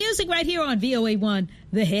music right here on VOA1,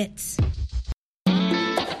 The Hits.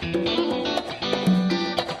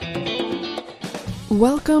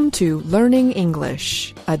 Welcome to Learning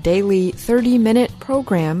English, a daily 30-minute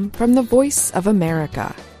program from the Voice of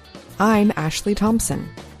America. I'm Ashley Thompson.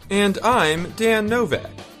 And I'm Dan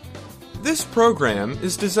Novak. This program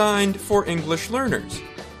is designed for English learners,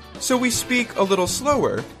 so we speak a little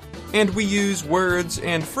slower, and we use words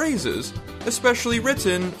and phrases especially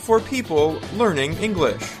written for people learning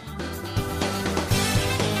English.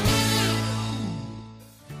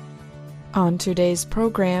 On today's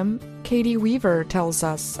program, Katie Weaver tells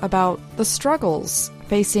us about the struggles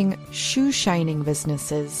facing shoe-shining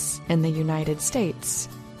businesses in the United States.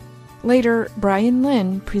 Later, Brian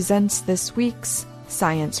Lynn presents this week's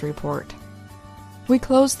Science Report. We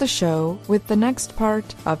close the show with the next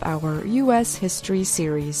part of our U.S. History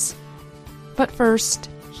series. But first,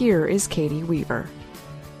 here is Katie Weaver.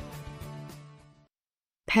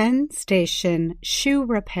 Penn Station Shoe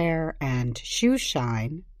Repair and Shoe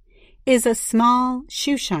Shine is a small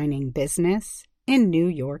shoe-shining business in New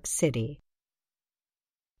York City.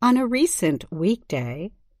 On a recent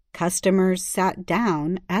weekday, customers sat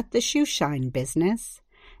down at the shoe shine business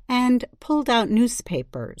and pulled out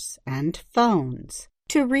newspapers and phones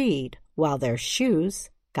to read while their shoes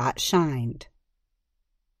got shined.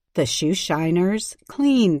 The shoe shiners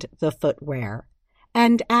cleaned the footwear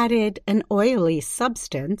and added an oily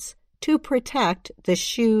substance to protect the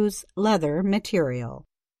shoe's leather material.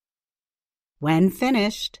 When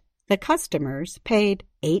finished, the customers paid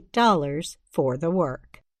 $8 for the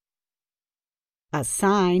work. A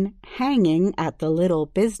sign hanging at the little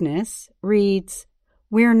business reads,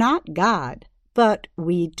 "We're not God, but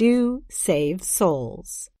we do save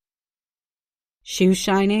souls." Shoe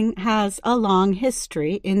shining has a long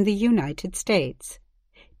history in the United States,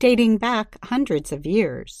 dating back hundreds of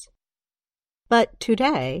years. But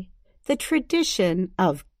today, the tradition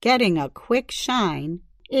of getting a quick shine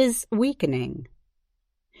is weakening.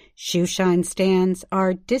 Shoe shine stands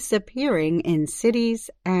are disappearing in cities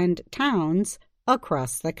and towns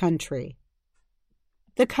across the country.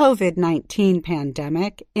 The COVID-19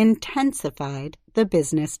 pandemic intensified the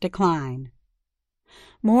business decline.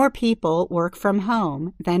 More people work from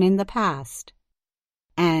home than in the past,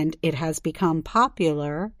 and it has become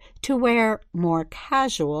popular to wear more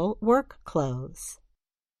casual work clothes.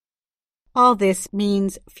 All this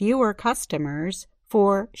means fewer customers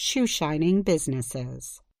for shoe-shining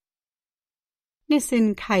businesses.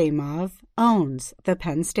 Nissen Kaimov owns the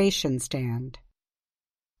Penn Station stand.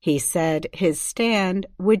 He said his stand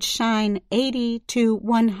would shine 80 to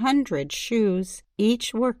 100 shoes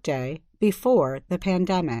each workday before the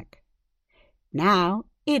pandemic. Now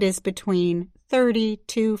it is between 30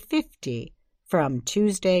 to 50 from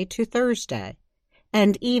Tuesday to Thursday,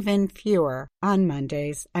 and even fewer on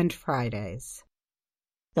Mondays and Fridays.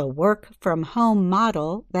 The work-from-home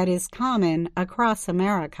model that is common across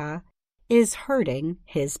America is hurting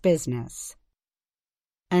his business.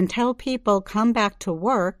 Until people come back to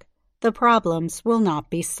work, the problems will not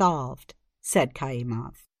be solved, said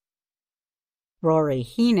Kaimov. Rory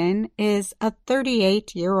Heenan is a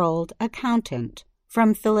 38-year-old accountant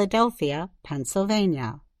from Philadelphia,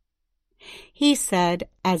 Pennsylvania. He said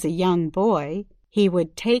as a young boy, he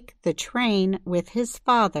would take the train with his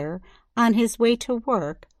father on his way to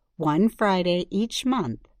work one Friday each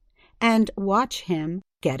month and watch him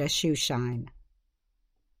get a shoe shine.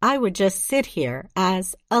 "I would just sit here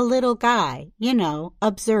as a little guy,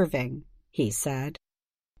 observing," he said.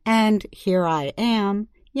 "And here I am,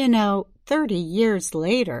 30 years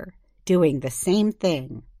later, doing the same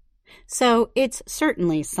thing. So it's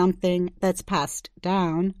certainly something that's passed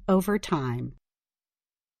down over time."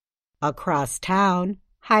 Across town,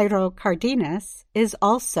 Jairo Cardenas is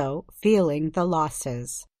also feeling the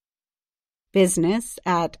losses. Business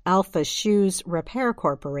at Alpha Shoes Repair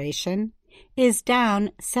Corporation is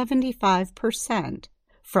down 75%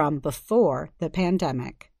 from before the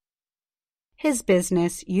pandemic. His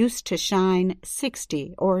business used to shine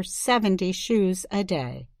 60 or 70 shoes a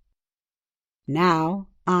day. Now,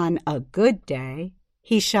 on a good day,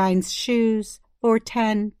 he shines shoes for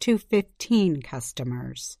 10 to 15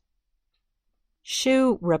 customers.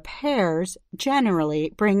 Shoe repairs generally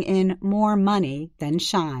bring in more money than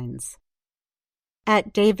shines.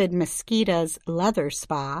 At David Mosquita's Leather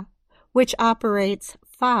Spa, which operates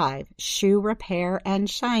 5 shoe repair and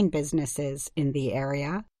shine businesses in the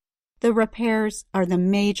area, the repairs are the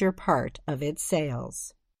major part of its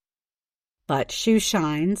sales. But shoe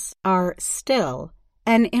shines are still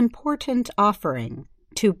an important offering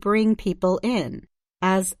to bring people in,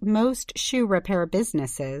 as most shoe repair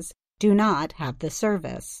businesses do not have the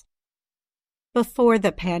service. Before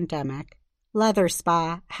the pandemic, Leather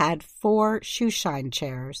Spa had 4 shoeshine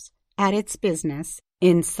chairs at its business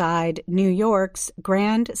inside New York's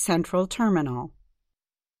Grand Central Terminal.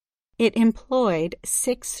 It employed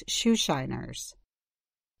 6 shoeshiners.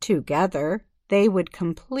 Together, they would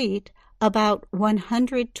complete about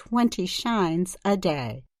 120 shines a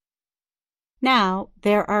day. Now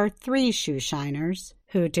there are 3 shoeshiners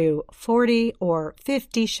who do 40 or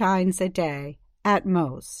 50 shines a day at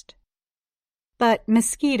most. But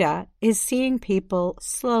Mesquita is seeing people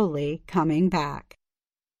slowly coming back.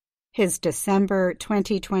 His December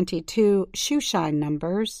 2022 shoeshine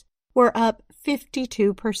numbers were up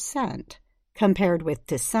 52% compared with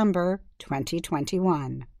December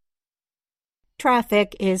 2021.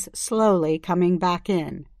 Traffic is slowly coming back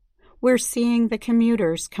in. We're seeing the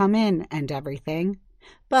commuters come in and everything,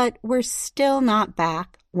 but we're still not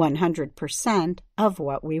back 100% of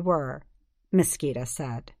what we were, Mesquita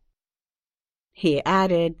said. He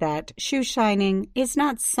added that shoeshining is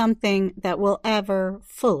not something that will ever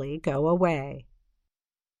fully go away.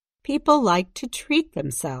 People like to treat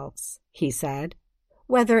themselves, he said,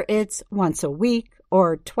 whether it's once a week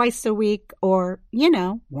or twice a week or,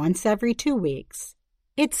 once every 2 weeks.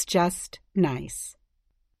 It's just nice.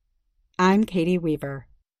 I'm Katie Weaver.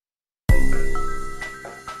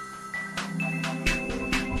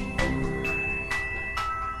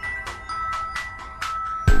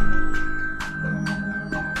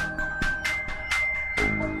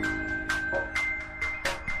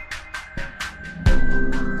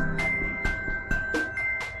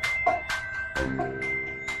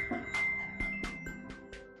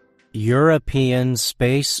 European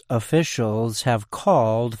space officials have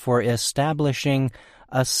called for establishing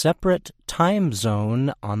a separate time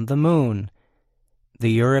zone on the Moon. The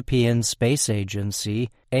European Space Agency,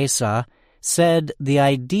 ESA, said the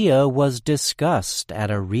idea was discussed at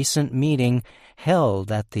a recent meeting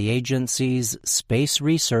held at the agency's Space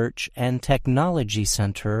Research and Technology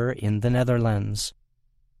Center in the Netherlands.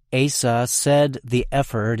 ESA said the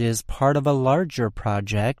effort is part of a larger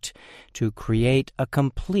project to create a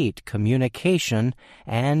complete communication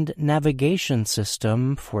and navigation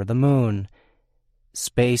system for the Moon.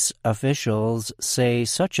 Space officials say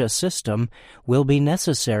such a system will be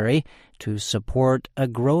necessary to support a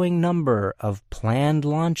growing number of planned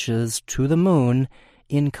launches to the Moon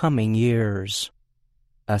in coming years.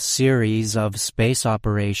 A series of space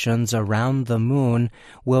operations around the Moon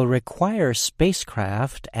will require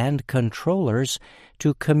spacecraft and controllers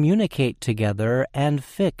to communicate together and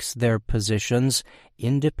fix their positions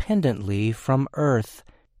independently from Earth,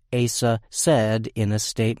 ESA said in a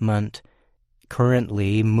statement.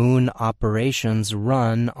 Currently, Moon operations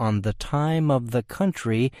run on the time of the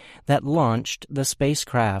country that launched the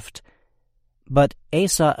spacecraft. But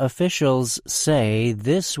ESA officials say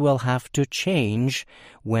this will have to change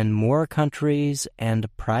when more countries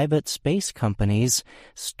and private space companies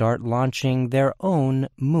start launching their own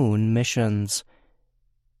Moon missions.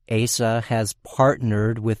 ESA has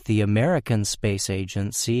partnered with the American Space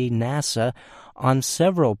Agency, NASA, on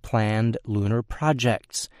several planned lunar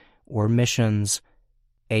projects or missions.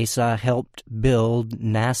 ESA helped build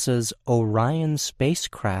NASA's Orion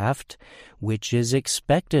spacecraft, which is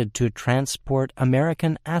expected to transport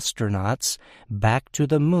American astronauts back to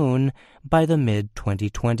the Moon by the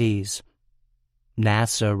mid-2020s.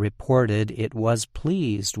 NASA reported it was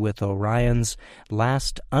pleased with Orion's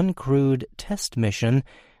last uncrewed test mission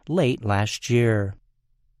late last year.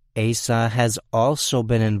 ESA has also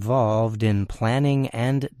been involved in planning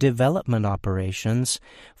and development operations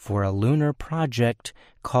for a lunar project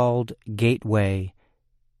called Gateway.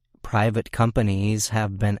 Private companies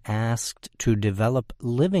have been asked to develop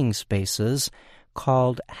living spaces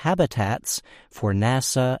called habitats for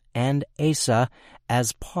NASA and ESA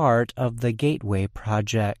as part of the Gateway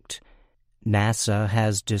project. NASA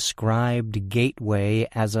has described Gateway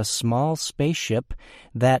as a small spaceship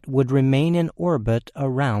that would remain in orbit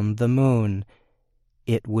around the Moon.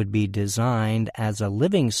 It would be designed as a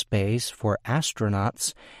living space for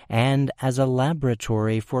astronauts and as a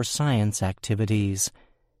laboratory for science activities.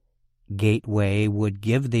 Gateway would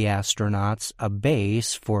give the astronauts a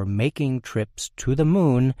base for making trips to the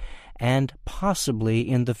Moon and possibly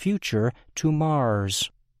in the future to Mars.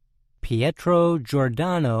 Pietro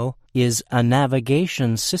Giordano is a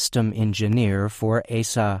navigation system engineer for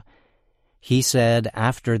ESA. He said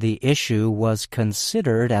after the issue was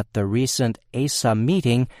considered at the recent ESA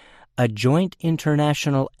meeting, a joint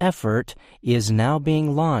international effort is now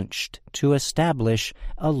being launched to establish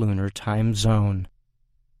a lunar time zone.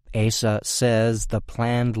 ESA says the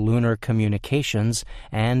planned lunar communications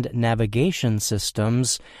and navigation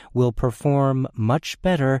systems will perform much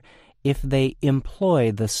better if they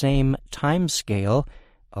employ the same time scale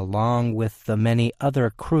along with the many other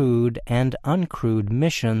crewed and uncrewed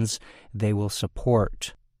missions they will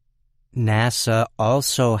support. NASA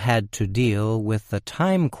also had to deal with the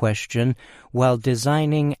time question while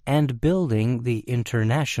designing and building the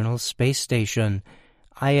International Space Station,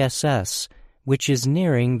 ISS, which is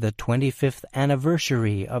nearing the 25th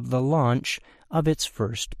anniversary of the launch of its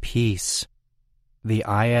first piece. The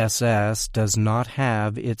ISS does not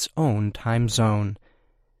have its own time zone.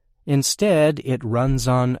 Instead, it runs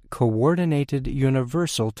on Coordinated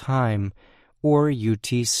Universal Time, or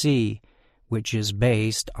UTC, which is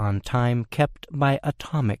based on time kept by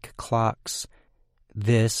atomic clocks.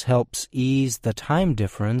 This helps ease the time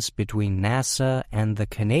difference between NASA and the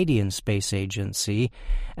Canadian Space Agency,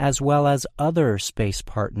 as well as other space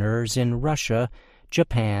partners in Russia,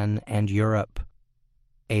 Japan, and Europe.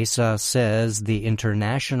 ESA says the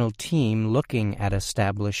international team looking at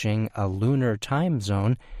establishing a lunar time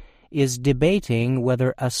zone is debating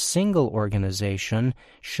whether a single organization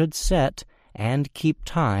should set and keep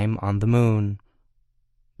time on the moon.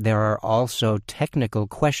 There are also technical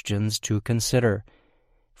questions to consider.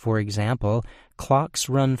 For example, clocks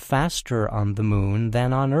run faster on the moon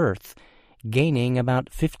than on Earth, gaining about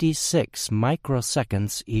 56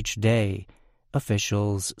 microseconds each day,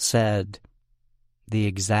 officials said. The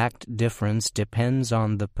exact difference depends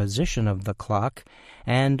on the position of the clock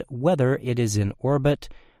and whether it is in orbit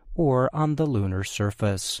or on the lunar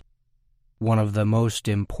surface. One of the most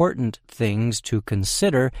important things to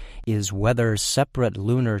consider is whether separate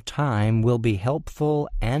lunar time will be helpful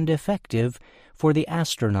and effective for the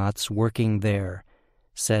astronauts working there,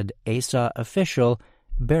 said ESA official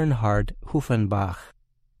Bernhard Hufenbach.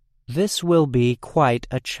 This will be quite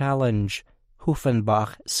a challenge,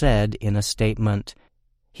 Hufenbach said in a statement.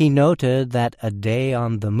 He noted that a day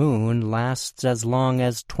on the moon lasts as long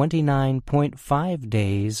as 29.5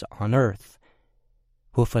 days on Earth.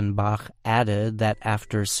 Hufenbach added that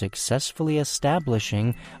after successfully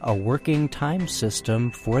establishing a working time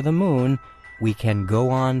system for the moon, we can go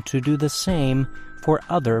on to do the same for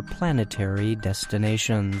other planetary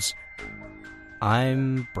destinations.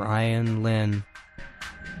 I'm Brian Lynn.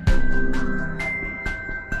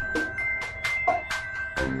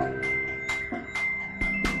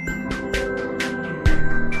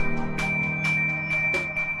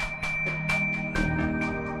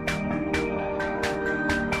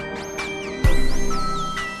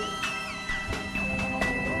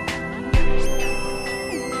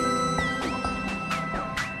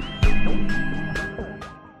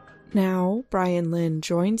 Now, Brian Lynn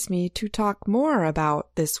joins me to talk more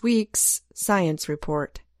about this week's Science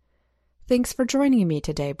Report. Thanks for joining me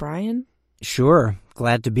today, Brian. Sure.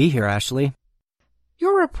 Glad to be here, Ashley.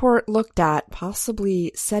 Your report looked at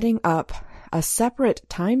possibly setting up a separate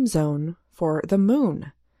time zone for the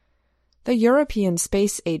moon. The European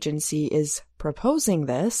Space Agency is proposing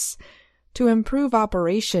this to improve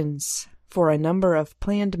operations for a number of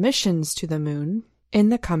planned missions to the moon in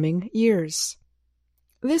the coming years.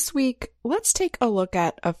 This week, let's take a look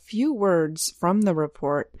at a few words from the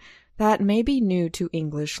report that may be new to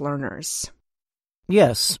English learners.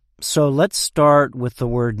 Yes, so let's start with the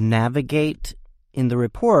word navigate. In the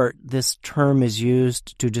report, this term is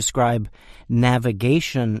used to describe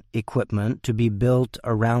navigation equipment to be built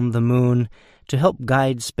around the moon to help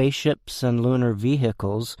guide spaceships and lunar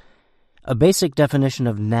vehicles. A basic definition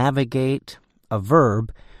of navigate, a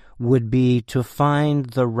verb, would be to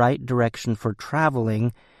find the right direction for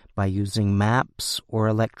traveling by using maps or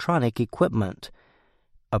electronic equipment.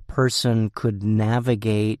 A person could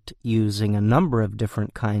navigate using a number of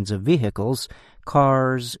different kinds of vehicles,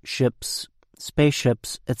 cars, ships,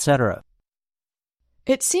 spaceships, etc.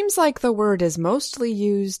 It seems like the word is mostly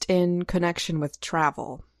used in connection with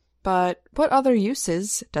travel, but what other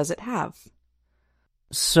uses does it have?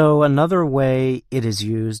 So another way it is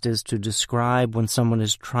used is to describe when someone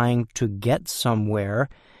is trying to get somewhere,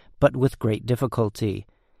 but with great difficulty.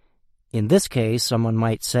 In this case, someone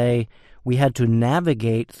might say, "We had to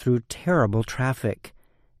navigate through terrible traffic."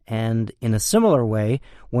 And in a similar way,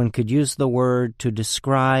 one could use the word to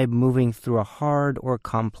describe moving through a hard or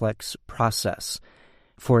complex process.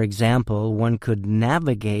 For example, one could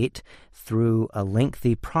navigate through a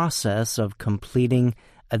lengthy process of completing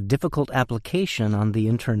a difficult application on the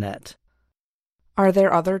Internet. Are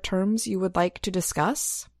there other terms you would like to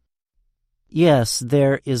discuss? Yes,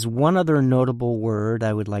 there is one other notable word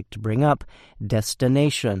I would like to bring up,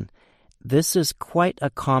 destination. This is quite a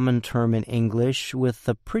common term in English with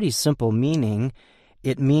a pretty simple meaning.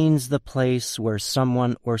 It means the place where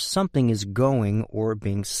someone or something is going or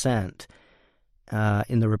being sent.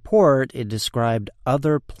 In the report, it described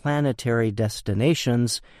other planetary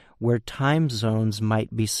destinations where time zones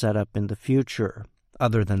might be set up in the future,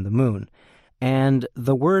 other than the moon. And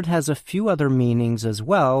the word has a few other meanings as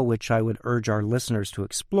well, which I would urge our listeners to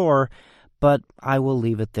explore, but I will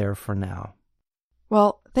leave it there for now.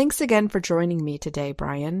 Well, thanks again for joining me today,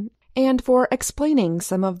 Brian, and for explaining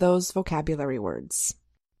some of those vocabulary words.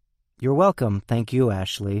 You're welcome. Thank you,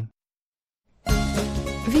 Ashley.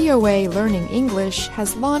 VOA Learning English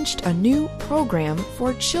has launched a new program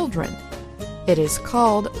for children. It is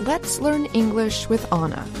called Let's Learn English with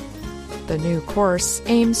Anna. The new course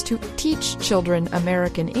aims to teach children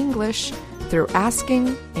American English through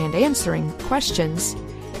asking and answering questions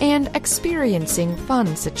and experiencing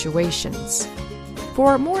fun situations.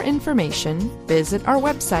 For more information, visit our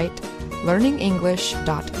website,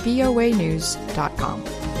 learningenglish.voanews.com.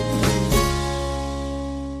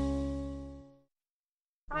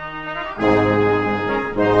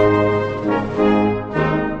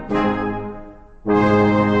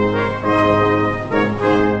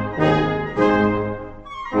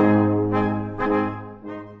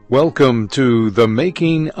 Welcome to The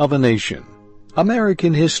Making of a Nation,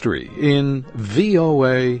 American History in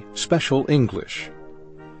VOA Special English.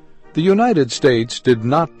 The United States did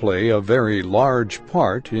not play a very large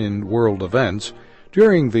part in world events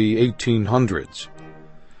during the 1800s.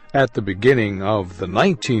 At the beginning of the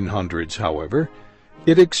 1900s, however,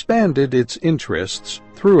 it expanded its interests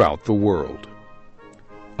throughout the world.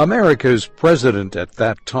 America's president at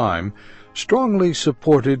that time strongly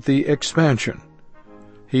supported the expansion.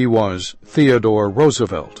 He was Theodore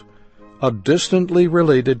Roosevelt, a distantly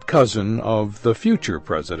related cousin of the future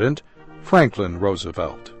president, Franklin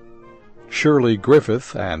Roosevelt. Shirley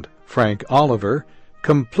Griffith and Frank Oliver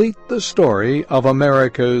complete the story of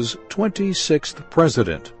America's 26th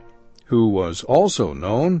president, who was also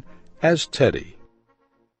known as Teddy.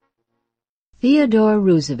 Theodore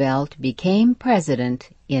Roosevelt became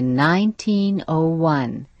president in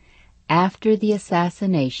 1901 after the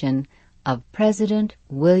assassination of President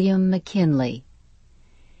William McKinley.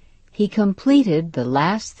 He completed the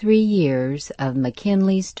last 3 years of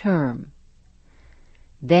McKinley's term.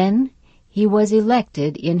 Then he was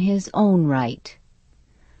elected in his own right.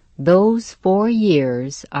 Those 4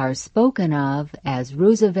 years are spoken of as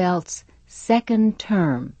Roosevelt's second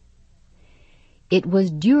term. It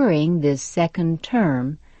was during this second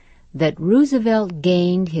term that Roosevelt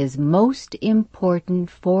gained his most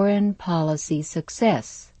important foreign policy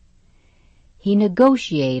success. He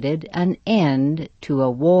negotiated an end to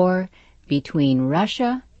a war between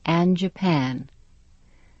Russia and Japan.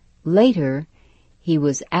 Later, he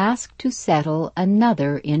was asked to settle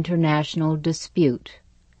another international dispute.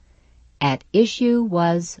 At issue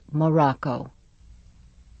was Morocco.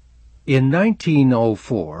 In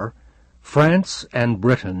 1904, France and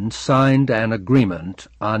Britain signed an agreement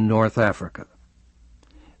on North Africa.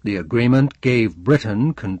 The agreement gave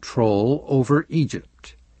Britain control over Egypt.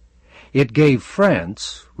 It gave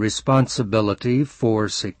France responsibility for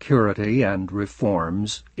security and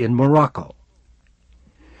reforms in Morocco.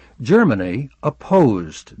 Germany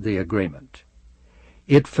opposed the agreement.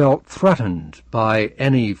 It felt threatened by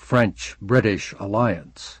any French-British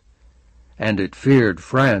alliance, and it feared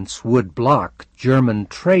France would block German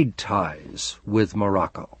trade ties with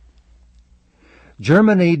Morocco.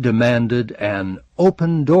 Germany demanded an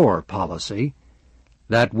open-door policy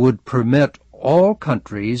that would permit all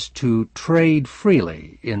countries to trade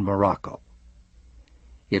freely in Morocco.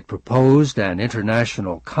 It proposed an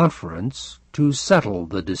international conference to settle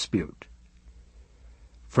the dispute.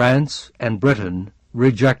 France and Britain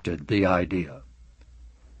rejected the idea.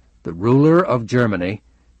 The ruler of Germany,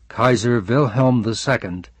 Kaiser Wilhelm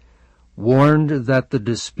II, warned that the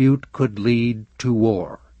dispute could lead to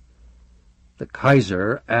war. The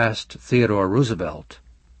Kaiser asked Theodore Roosevelt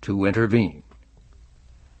to intervene.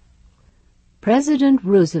 President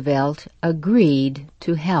Roosevelt agreed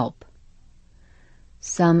to help.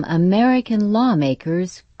 Some American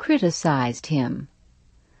lawmakers criticized him.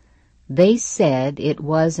 They said it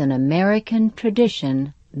was an American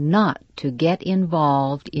tradition not to get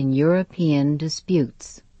involved in European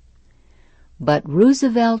disputes. But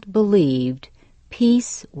Roosevelt believed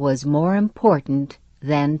peace was more important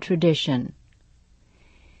than tradition.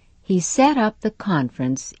 He set up the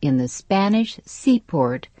conference in the Spanish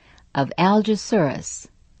seaport of Algeciras.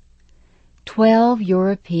 12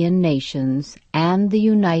 European nations and the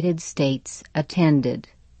United States attended.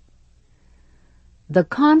 The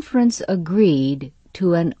conference agreed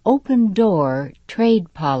to an open-door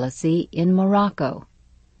trade policy in Morocco.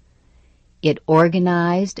 It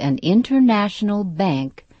organized an international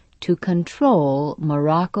bank to control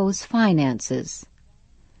Morocco's finances,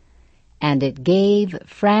 and it gave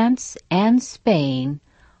France and Spain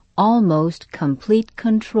almost complete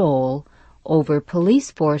control over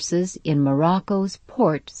police forces in Morocco's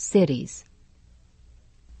port cities.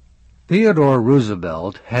 Theodore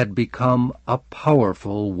Roosevelt had become a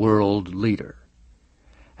powerful world leader.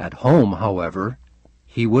 At home, however,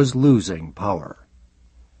 he was losing power.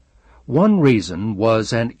 One reason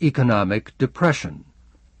was an economic depression.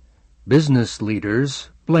 Business leaders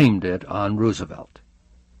blamed it on Roosevelt.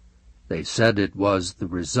 They said it was the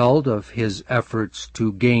result of his efforts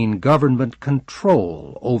to gain government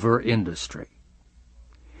control over industry.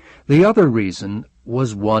 The other reason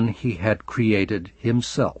was one he had created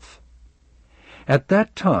himself. At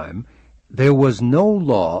that time, there was no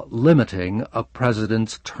law limiting a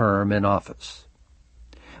president's term in office.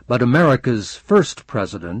 But America's first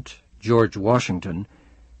president, George Washington,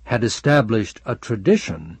 had established a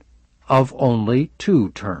tradition of only 2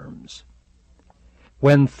 terms.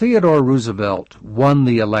 When Theodore Roosevelt won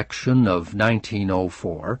the election of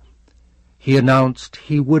 1904, he announced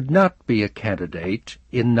he would not be a candidate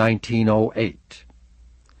in 1908.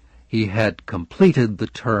 He had completed the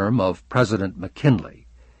term of President McKinley.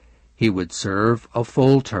 He would serve a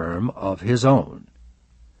full term of his own.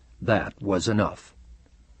 That was enough.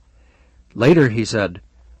 Later he said,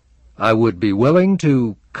 "I would be willing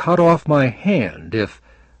to cut off my hand if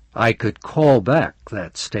I could call back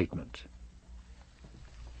that statement."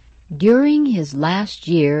 During his last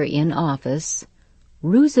year in office,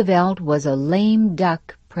 Roosevelt was a lame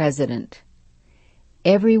duck president.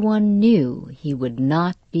 Everyone knew he would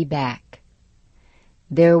not be back.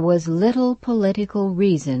 There was little political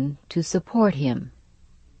reason to support him.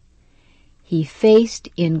 He faced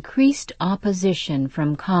increased opposition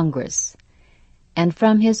from Congress and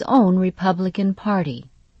from his own Republican Party.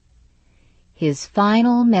 His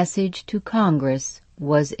final message to Congress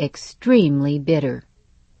was extremely bitter.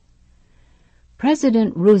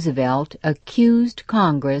 President Roosevelt accused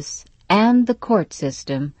Congress and the court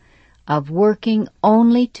system of working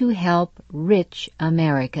only to help rich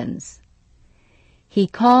Americans. He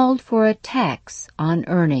called for a tax on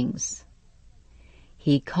earnings.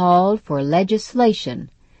 He called for legislation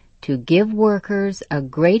to give workers a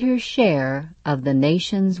greater share of the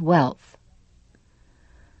nation's wealth.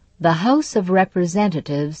 The House of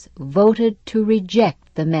Representatives voted to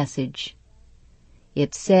reject the message.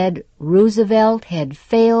 It said Roosevelt had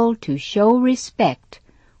failed to show respect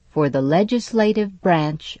for the legislative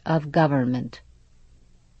branch of government.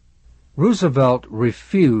 Roosevelt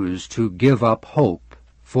refused to give up hope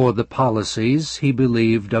for the policies he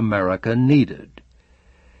believed America needed.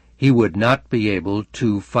 He would not be able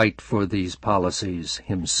to fight for these policies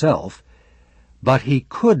himself, but he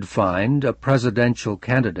could find a presidential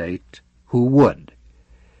candidate who would.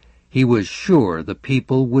 He was sure the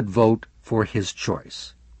people would vote for his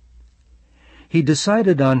choice. He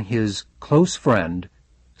decided on his close friend,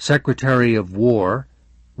 Secretary of War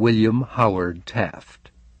William Howard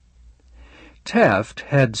Taft. Taft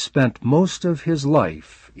had spent most of his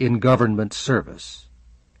life in government service.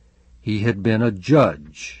 He had been a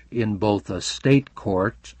judge in both a state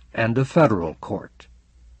court and a federal court.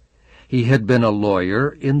 He had been a lawyer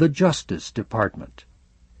in the Justice Department,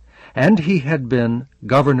 and he had been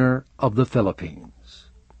governor of the Philippines.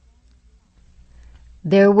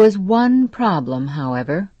 There was one problem,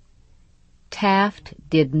 however. Taft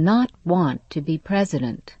did not want to be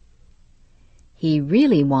president. He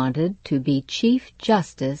really wanted to be Chief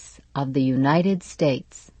Justice of the United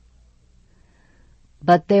States.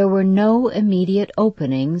 But there were no immediate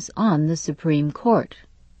openings on the Supreme Court.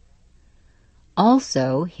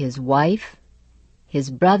 Also, his wife, his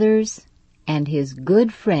brothers, and his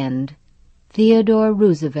good friend, Theodore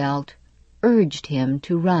Roosevelt, urged him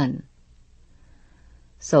to run.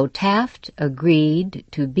 So Taft agreed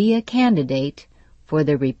to be a candidate for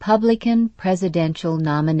the Republican presidential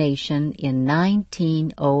nomination in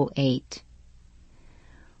 1908.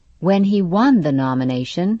 When he won the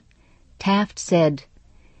nomination, Taft said,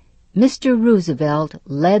 "Mr. Roosevelt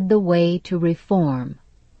led the way to reform.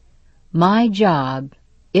 My job,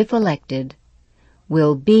 if elected,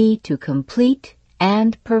 will be to complete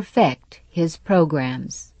and perfect his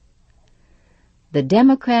programs." The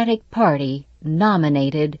Democratic Party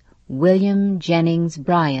nominated William Jennings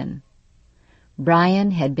Bryan.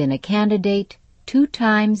 Bryan had been a candidate 2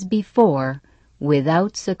 times before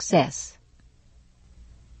without success.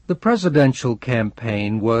 The presidential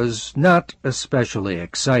campaign was not especially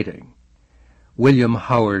exciting. William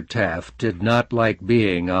Howard Taft did not like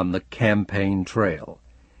being on the campaign trail.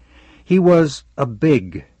 He was a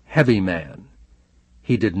big, heavy man.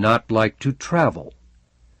 He did not like to travel.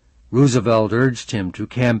 Roosevelt urged him to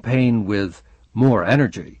campaign with more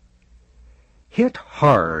energy. "Hit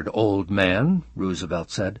hard, old man," Roosevelt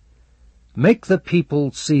said. "Make the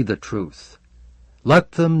people see the truth.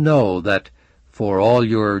 Let them know that, for all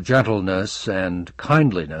your gentleness and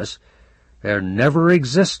kindliness, there never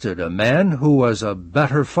existed a man who was a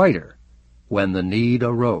better fighter when the need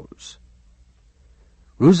arose."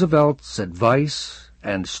 Roosevelt's advice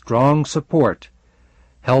and strong support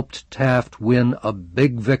helped Taft win a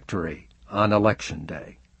big victory on Election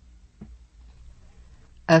Day.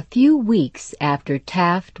 A few weeks after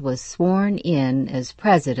Taft was sworn in as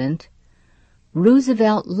president,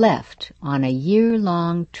 Roosevelt left on a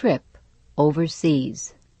year-long trip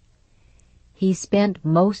overseas. He spent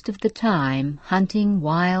most of the time hunting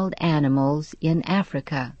wild animals in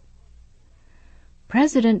Africa.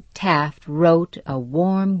 President Taft wrote a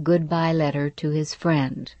warm goodbye letter to his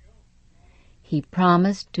friend. He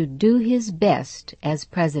promised to do his best as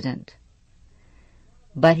president,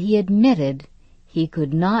 but he admitted he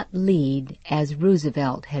could not lead as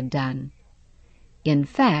Roosevelt had done. In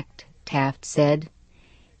fact, Taft said,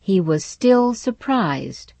 he was still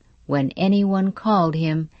surprised when anyone called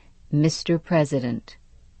him Mr. President.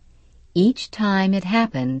 Each time it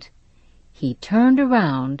happened, he turned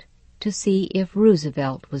around to see if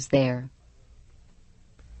Roosevelt was there.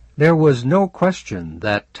 There was no question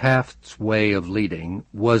that Taft's way of leading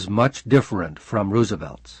was much different from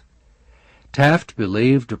Roosevelt's. Taft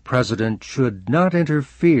believed a president should not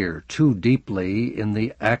interfere too deeply in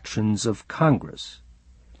the actions of Congress.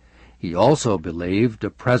 He also believed a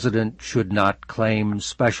president should not claim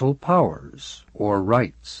special powers or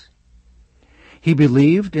rights. He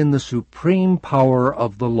believed in the supreme power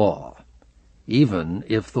of the law, even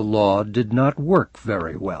if the law did not work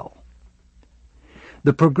very well.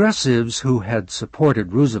 The progressives who had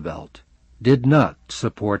supported Roosevelt did not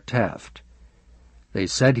support Taft. They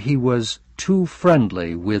said he was too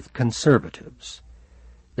friendly with conservatives.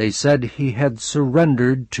 They said he had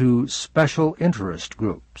surrendered to special interest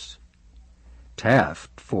groups.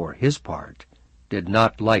 Taft, for his part, did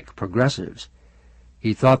not like progressives.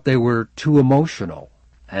 He thought they were too emotional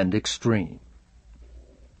and extreme.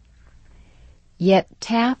 Yet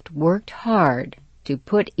Taft worked hard to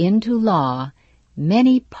put into law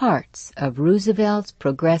many parts of Roosevelt's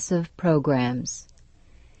progressive programs.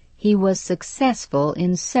 He was successful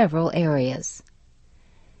in several areas.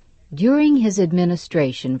 During his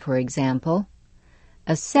administration, for example,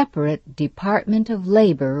 a separate Department of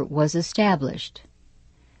Labor was established.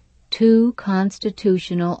 2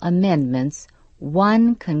 constitutional amendments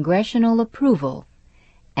won congressional approval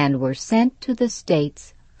and were sent to the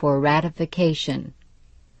states for ratification.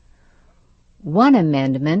 One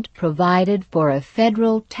amendment provided for a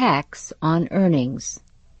federal tax on earnings.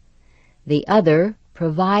 The other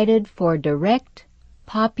provided for direct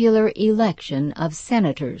popular election of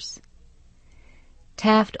senators.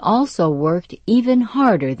 Taft also worked even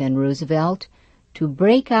harder than Roosevelt to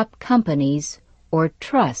break up companies or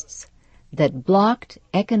trusts that blocked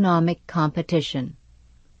economic competition.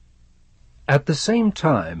 At the same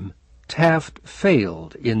time, Taft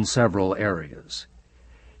failed in several areas.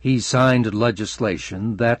 He signed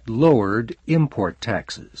legislation that lowered import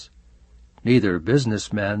taxes. Neither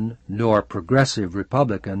businessmen nor progressive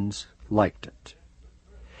Republicans liked it.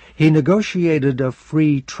 He negotiated a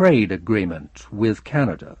free trade agreement with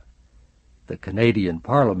Canada. The Canadian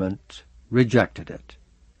Parliament rejected it.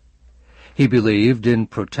 He believed in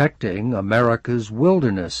protecting America's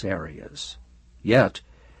wilderness areas. Yet,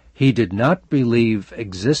 he did not believe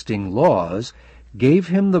existing laws gave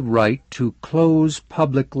him the right to close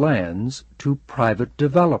public lands to private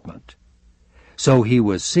development. So he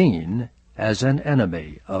was seen as an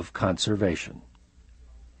enemy of conservation.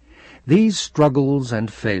 These struggles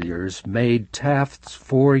and failures made Taft's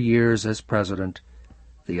 4 years as president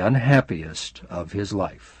the unhappiest of his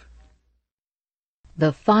life.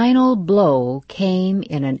 The final blow came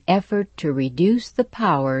in an effort to reduce the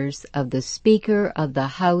powers of the Speaker of the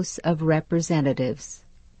House of Representatives.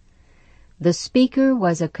 The Speaker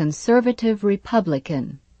was a conservative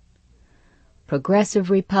Republican. Progressive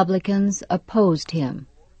Republicans opposed him.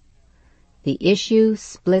 The issue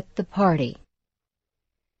split the party.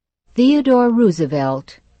 Theodore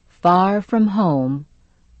Roosevelt, far from home,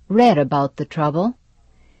 read about the trouble.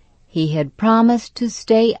 He had promised to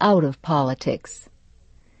stay out of politics,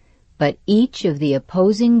 but each of the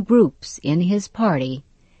opposing groups in his party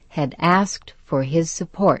had asked for his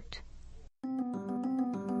support.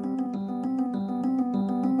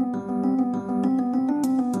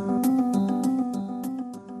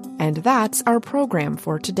 And that's our program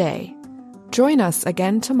for today. Join us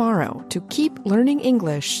again tomorrow to keep learning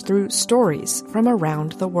English through stories from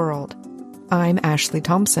around the world. I'm Ashley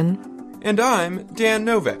Thompson. And I'm Dan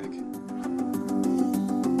Novak.